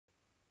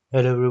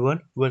Hello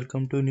everyone,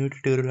 welcome to a new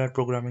tutorial at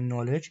Programming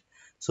Knowledge.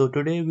 So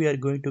today we are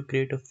going to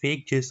create a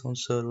fake JSON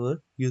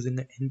server using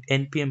an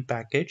npm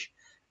package,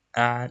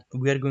 and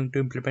we are going to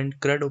implement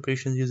CRUD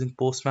operations using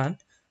Postman.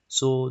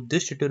 So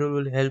this tutorial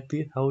will help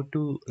you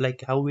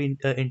how we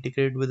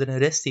integrate with an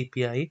REST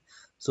API.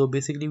 So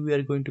basically we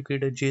are going to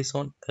create a a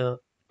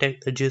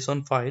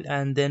JSON file,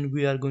 and then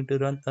we are going to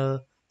run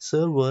a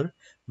server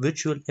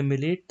which will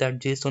emulate that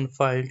JSON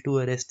file to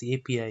a REST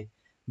API.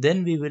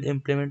 Then we will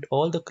implement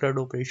all the CRUD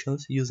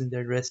operations using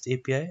that REST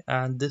API,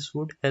 and this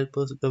would help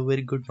us a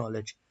very good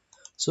knowledge.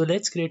 So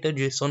let's create a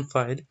JSON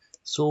file.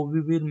 So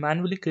we will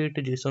manually create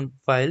a JSON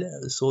file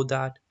so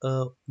that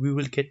we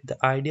will get the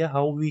idea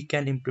how we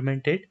can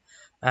implement it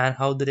and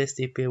how the REST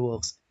API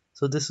works.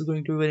 So this is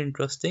going to be very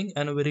interesting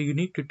and a very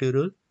unique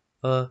tutorial.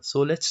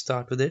 So let's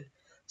start with it.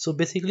 So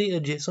basically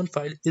a JSON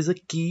file is a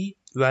key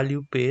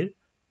value pair.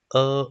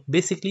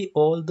 Basically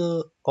all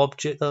the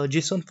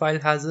JSON file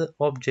has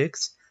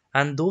objects,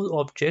 and those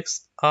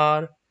objects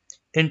are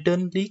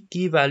internally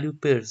key value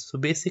pairs. So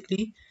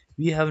basically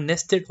we have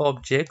nested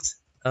objects.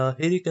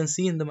 Here you can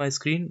see in my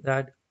screen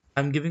that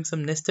I'm giving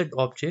some nested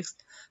objects,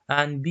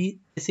 and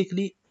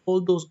basically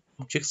all those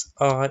objects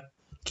are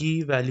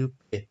key value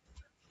pair,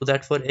 so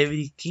that for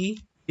every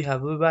key we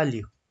have a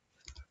value.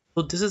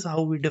 So this is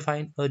how we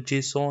define a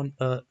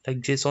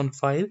JSON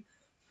file.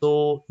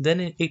 So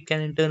then it can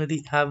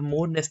internally have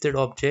more nested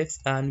objects,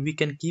 and we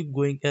can keep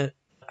going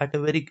at a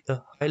very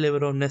high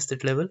level or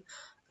nested level.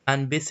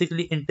 And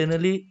basically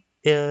internally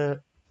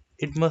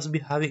it must be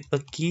having a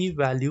key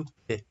value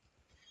pair.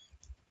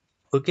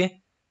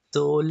 Okay,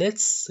 so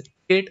let's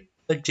create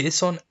a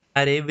JSON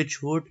array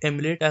which would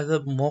emulate as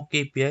a mock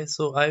API.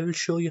 So I will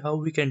show you how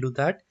we can do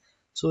that.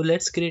 So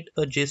let's create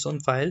a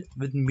JSON file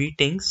with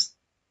meetings,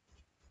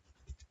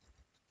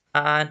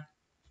 and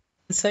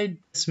inside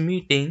this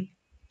meeting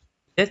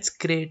let's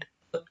create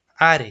an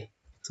array.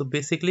 So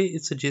basically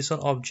it's a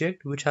JSON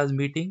object which has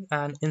meeting,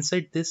 and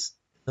inside this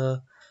uh,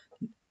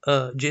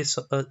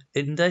 JSON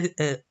in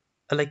the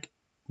like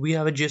we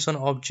have a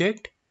JSON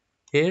object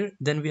here,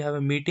 then we have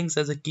a meetings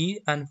as a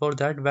key, and for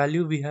that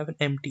value we have an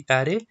empty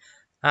array,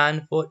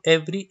 and for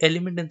every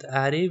element in the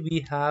array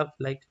we have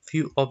like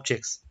few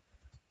objects.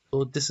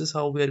 So this is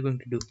how we are going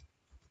to do.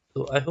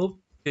 So I hope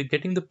you're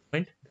getting the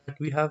point that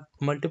we have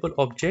multiple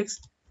objects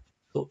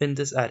so in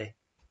this array.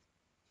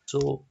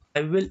 So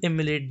I will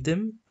emulate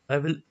them, I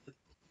will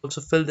also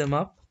fill them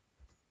up.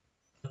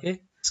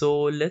 Okay,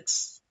 so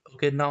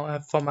now I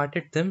have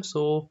formatted them,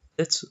 so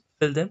let's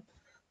fill them.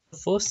 The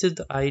first is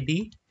the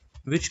ID,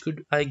 which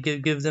could I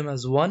give them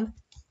as 1,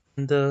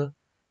 and the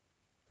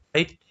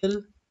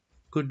title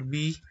could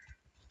be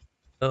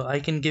I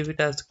can give it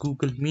as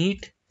Google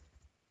Meet,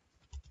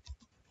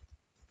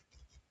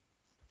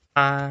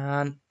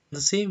 and the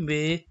same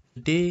way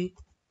day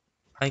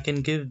I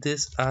can give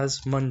this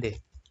as Monday.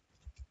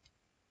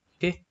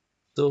 Okay,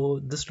 so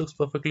this looks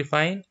perfectly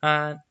fine,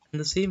 and in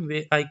the same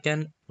way I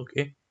can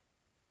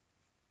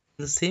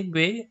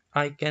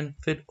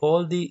fit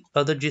all the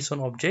other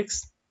JSON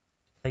objects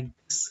like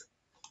this,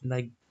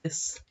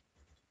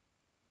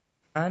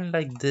 and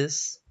like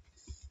this,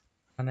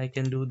 and I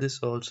can do this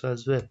also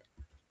as well.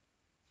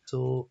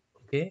 So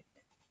okay,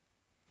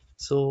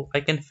 so I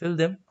can fill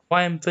them.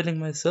 Why I'm filling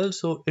myself?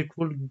 So it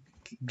will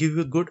give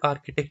you good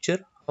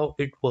architecture how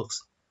it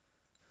works.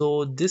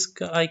 So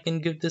I can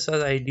give this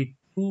as ID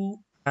 2,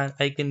 and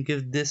I can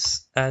give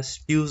this as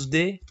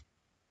Tuesday,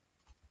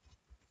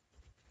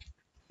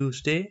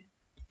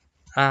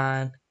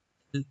 and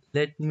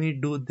let me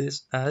do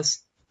this as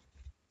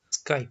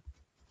Skype.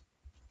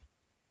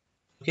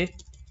 Okay,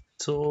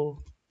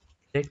 so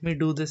let me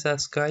do this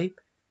as Skype,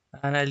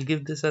 and I'll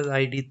give this as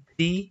ID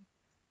 3,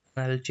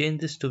 and I'll change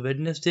this to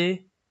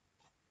Wednesday,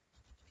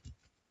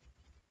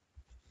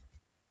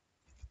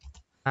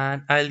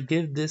 and I'll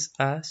give this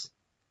as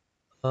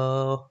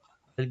I'll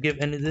give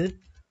another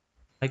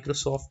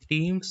Microsoft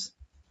Teams,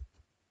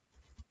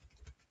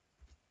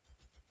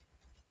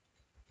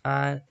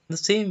 and the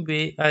same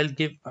way I'll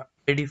give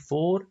ID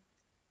 4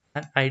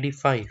 and ID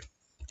 5.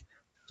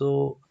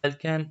 So I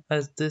can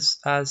as this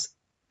as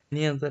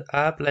any other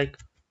app like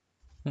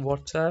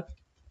WhatsApp,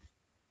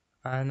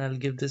 and I'll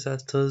give this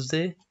as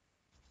Thursday.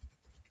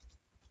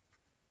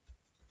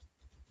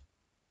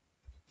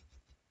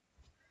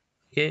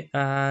 Okay,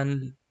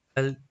 and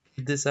I'll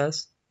give this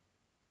as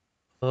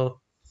uh,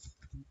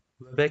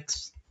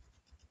 WebEx.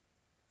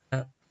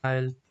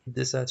 I'll give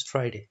this as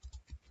Friday.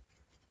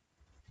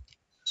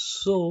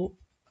 So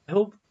I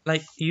hope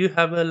like you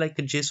have a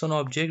JSON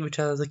object which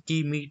has a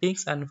key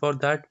meetings, and for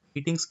that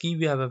meetings key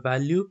we have a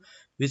value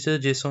which is a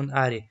JSON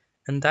array.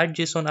 And that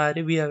JSON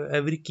array we have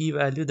every key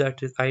value,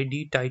 that is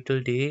ID title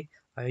day,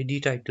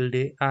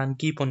 and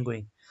keep on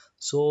going.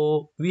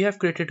 So we have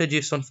created a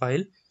JSON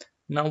file.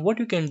 Now what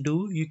you can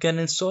do, you can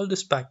install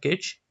this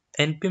package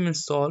npm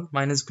install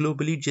minus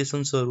globally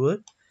JSON server,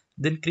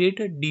 then create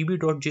a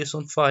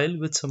db.json file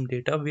with some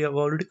data. We have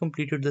already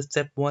completed the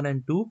step 1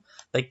 and 2.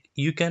 Like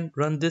you can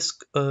run this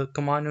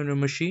command on your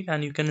machine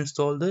and you can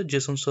install the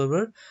JSON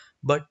server,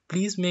 but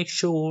please make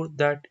sure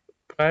that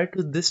prior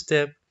to this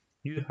step,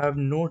 you have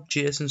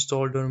Node.js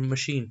installed on your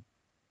machine.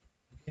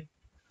 Okay?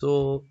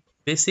 So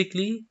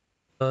basically,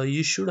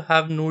 you should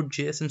have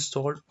Node.js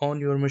installed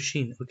on your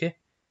machine. Okay,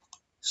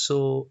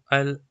 so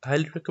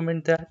I'll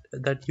recommend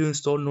that you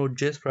install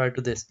Node.js prior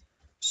to this.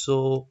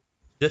 So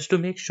just to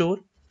make sure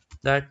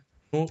that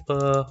no,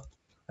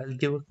 I'll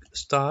give a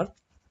star.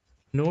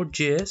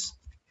 Node.js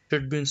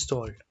should be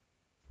installed.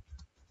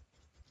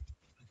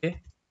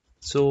 Okay,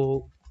 so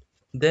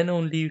then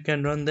only you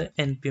can run the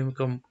npm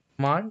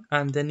command,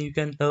 and then you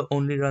can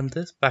only run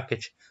this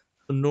package.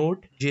 So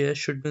Node.js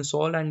should be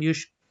installed, and you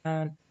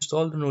can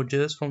install the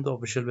Node.js from the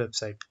official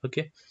website.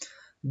 Okay,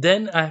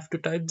 then I have to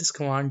type this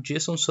command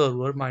json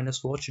server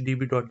 -watch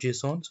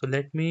db.json. So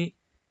let me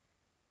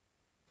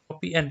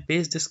copy and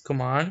paste this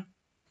command,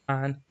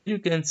 and you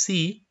can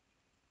see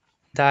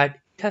that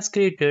it has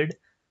created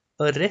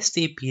a REST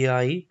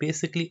API,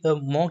 basically a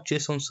mock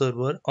JSON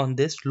server on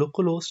this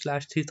localhost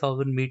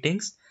 /3000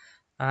 meetings,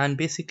 and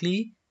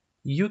basically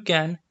you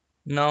can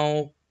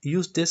now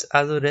use this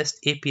as a REST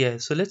API.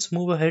 So let's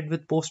move ahead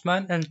with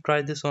Postman and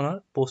try this on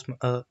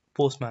our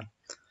Postman.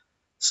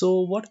 So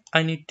what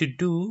I need to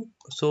do,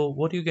 so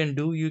what you can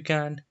do, you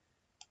can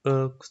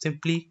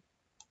simply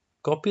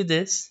copy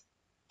this,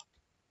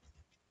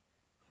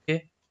 okay,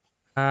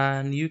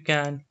 and you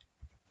can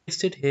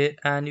paste it here,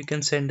 and you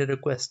can send a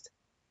request.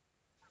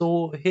 So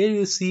here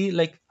you see,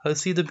 like,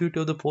 see the beauty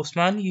of the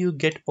Postman. You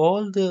get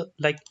all the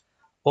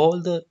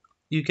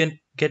you can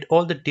get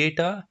all the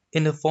data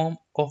in the form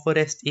of a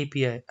REST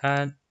API.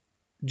 And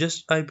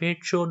just I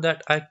made sure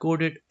that I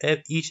coded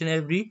each and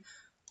every.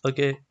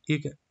 Okay, you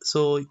can,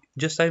 so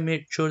just I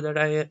made sure that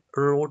I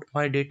wrote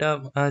my data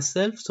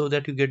myself so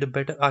that you get a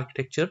better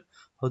architecture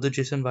of the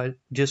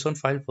JSON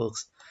file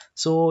works.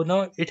 So now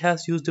it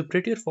has used a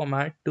prettier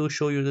format to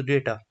show you the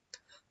data.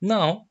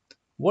 Now,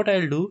 what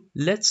I'll do,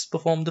 let's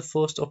perform the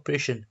first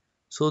operation.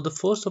 So the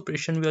first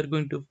operation we are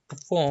going to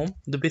perform,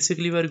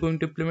 basically we are going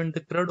to implement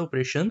the CRUD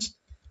operations.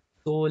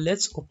 So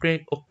let's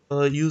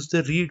use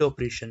the read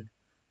operation.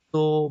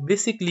 So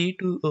basically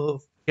to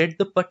get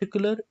the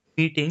particular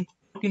meeting,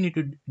 what you need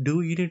to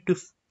do, you need to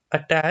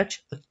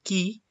attach a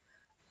key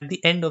at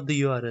the end of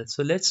the URL.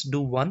 So let's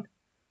do one.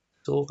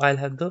 So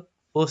I'll have the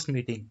first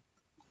meeting.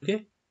 Okay,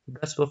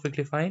 that's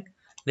perfectly fine.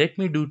 Let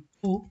me do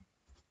two.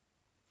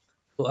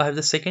 So I have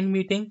the second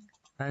meeting,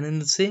 and in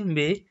the same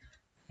way,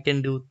 I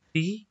can do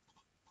 3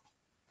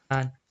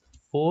 and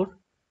 4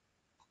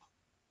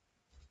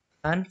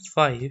 and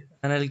 5,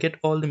 and I'll get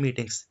all the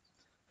meetings.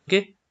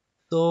 Okay,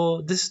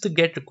 so this is the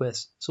get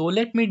request. So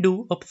let me do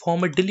a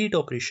perform a delete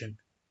operation.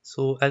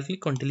 So I'll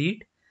click on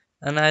delete,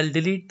 and I'll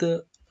delete the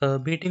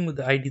meeting with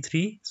the ID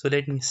 3. So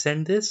let me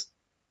send this.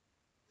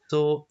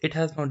 So it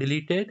has now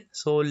deleted.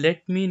 So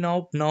let me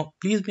now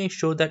please make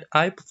sure that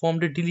I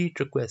performed a delete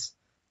request.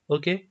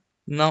 Okay,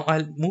 now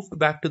I'll move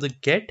back to the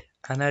get,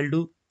 and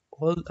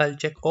I'll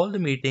check all the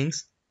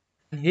meetings.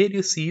 And here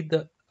you see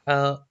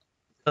uh,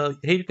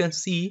 here you can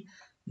see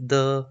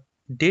the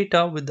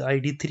data with the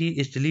id 3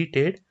 is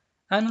deleted.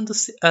 And on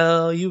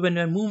the you when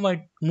I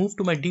move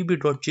to my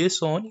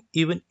db.json,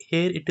 even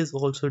here it is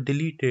also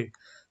deleted.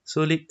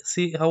 So like,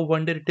 see how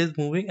wonder it is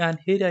moving, and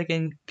here I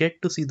can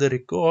get to see the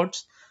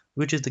records,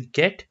 which is the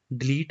get,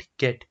 delete,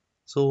 get.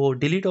 So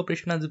delete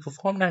operation has been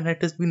performed, and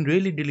it has been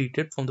really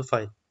deleted from the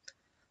file.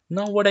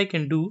 Now what I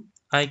can do,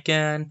 I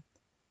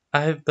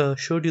have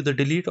showed you the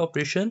delete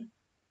operation.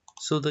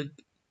 So the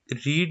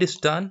read is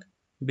done,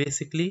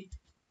 basically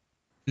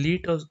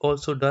delete is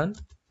also done.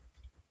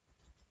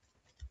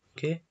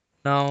 Okay,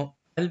 now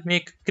I'll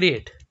make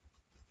create.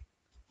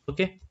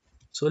 Okay,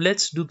 so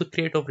let's do the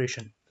create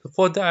operation. So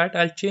for that,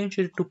 I'll change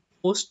it to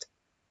post,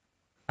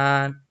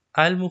 and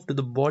I'll move to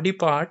the body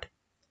part.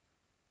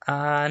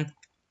 And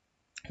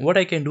what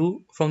I can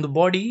do, from the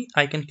body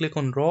I can click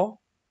on raw,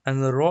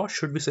 and the raw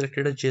should be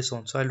selected as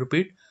JSON. So I'll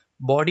repeat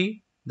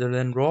body,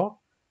 then raw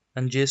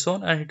and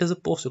JSON, and it is a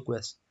post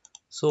request.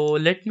 So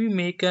let me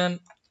make an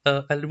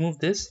I'll remove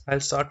this. I'll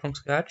start from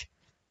scratch.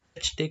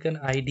 Let's take an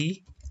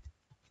ID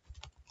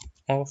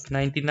of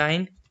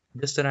 99,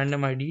 just a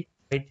random ID.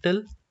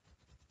 Title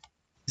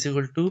is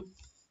equal to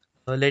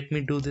let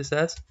me do this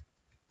as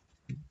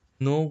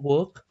no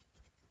work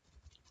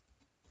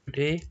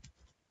today,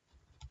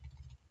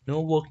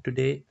 no work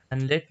today,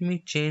 and let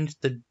me change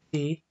the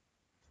day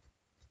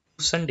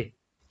to Sunday.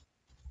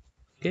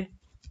 Okay,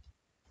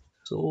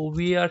 so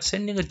we are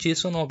sending a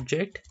JSON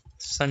object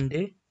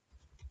Sunday,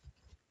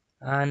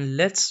 and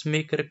let's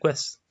make a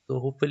request. So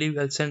hopefully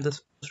we'll send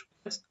this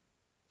request.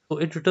 So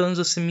it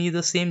returns me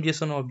the same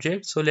JSON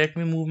object. So let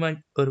me move my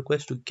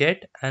request to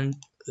get, and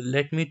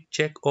let me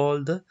check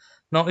all the,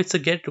 now it's a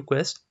get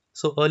request.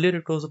 So earlier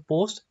it was a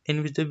post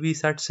in which we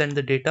had send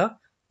the data.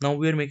 Now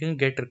we are making a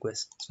get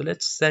request. So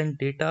let's send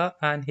data,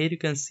 and here you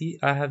can see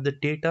I have the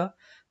data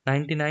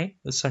 99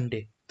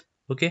 Sunday.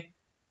 Okay,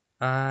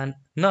 and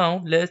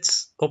now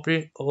let's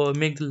operate or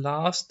make the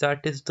last,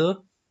 that is the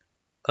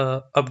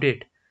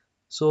update.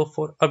 So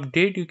for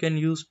update you can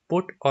use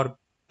put or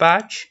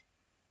patch.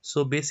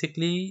 So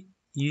basically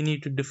you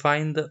need to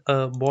define the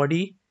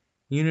body,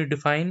 you need to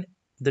define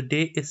the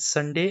day is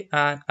Sunday,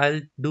 and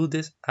I'll do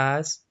this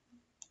as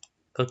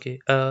okay.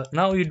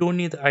 Now you don't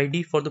need the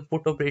ID for the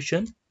put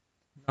operation.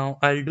 Now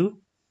I'll do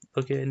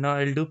okay. Now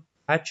I'll do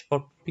patch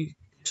or putty.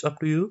 It's up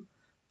to you.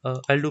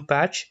 I'll do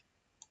patch,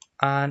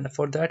 and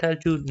for that I'll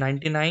do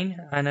 99,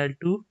 and I'll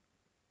do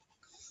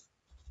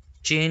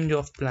change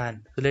of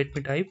plan. So let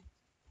me type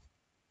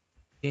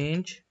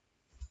change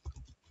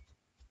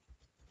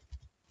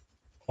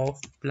of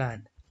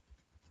plan.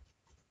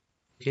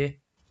 Okay.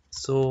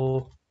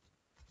 So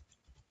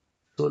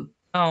so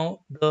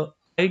now the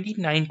ID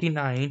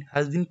 99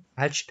 has been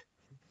patched,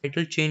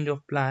 title change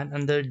of plan,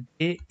 and the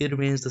day it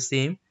remains the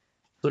same.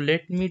 So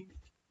let me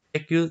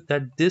check you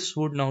that this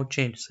would now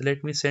change. So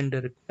let me send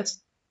a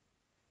request.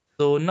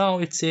 So now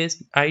it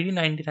says ID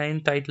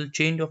 99 title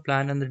change of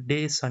plan and the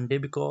day is Sunday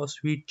because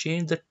we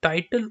changed the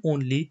title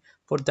only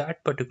for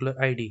that particular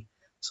ID.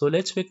 So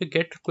let's make a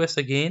get request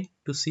again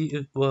to see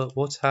if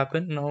what's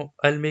happened. Now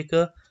I'll make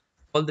a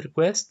call the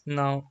request.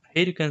 Now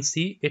here you can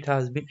see it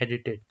has been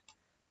edited.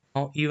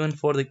 Now even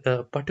for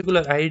the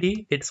particular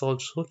ID it's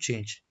also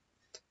changed.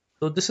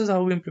 So this is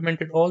how we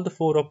implemented all the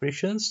 4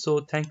 operations. So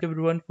thank you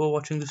everyone for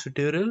watching this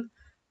tutorial.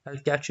 I'll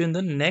catch you in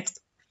the next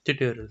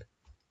tutorial.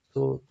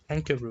 So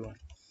thank you everyone.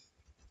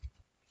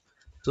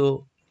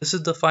 So this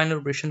is the final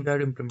operation we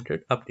have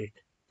implemented update.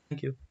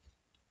 Thank you.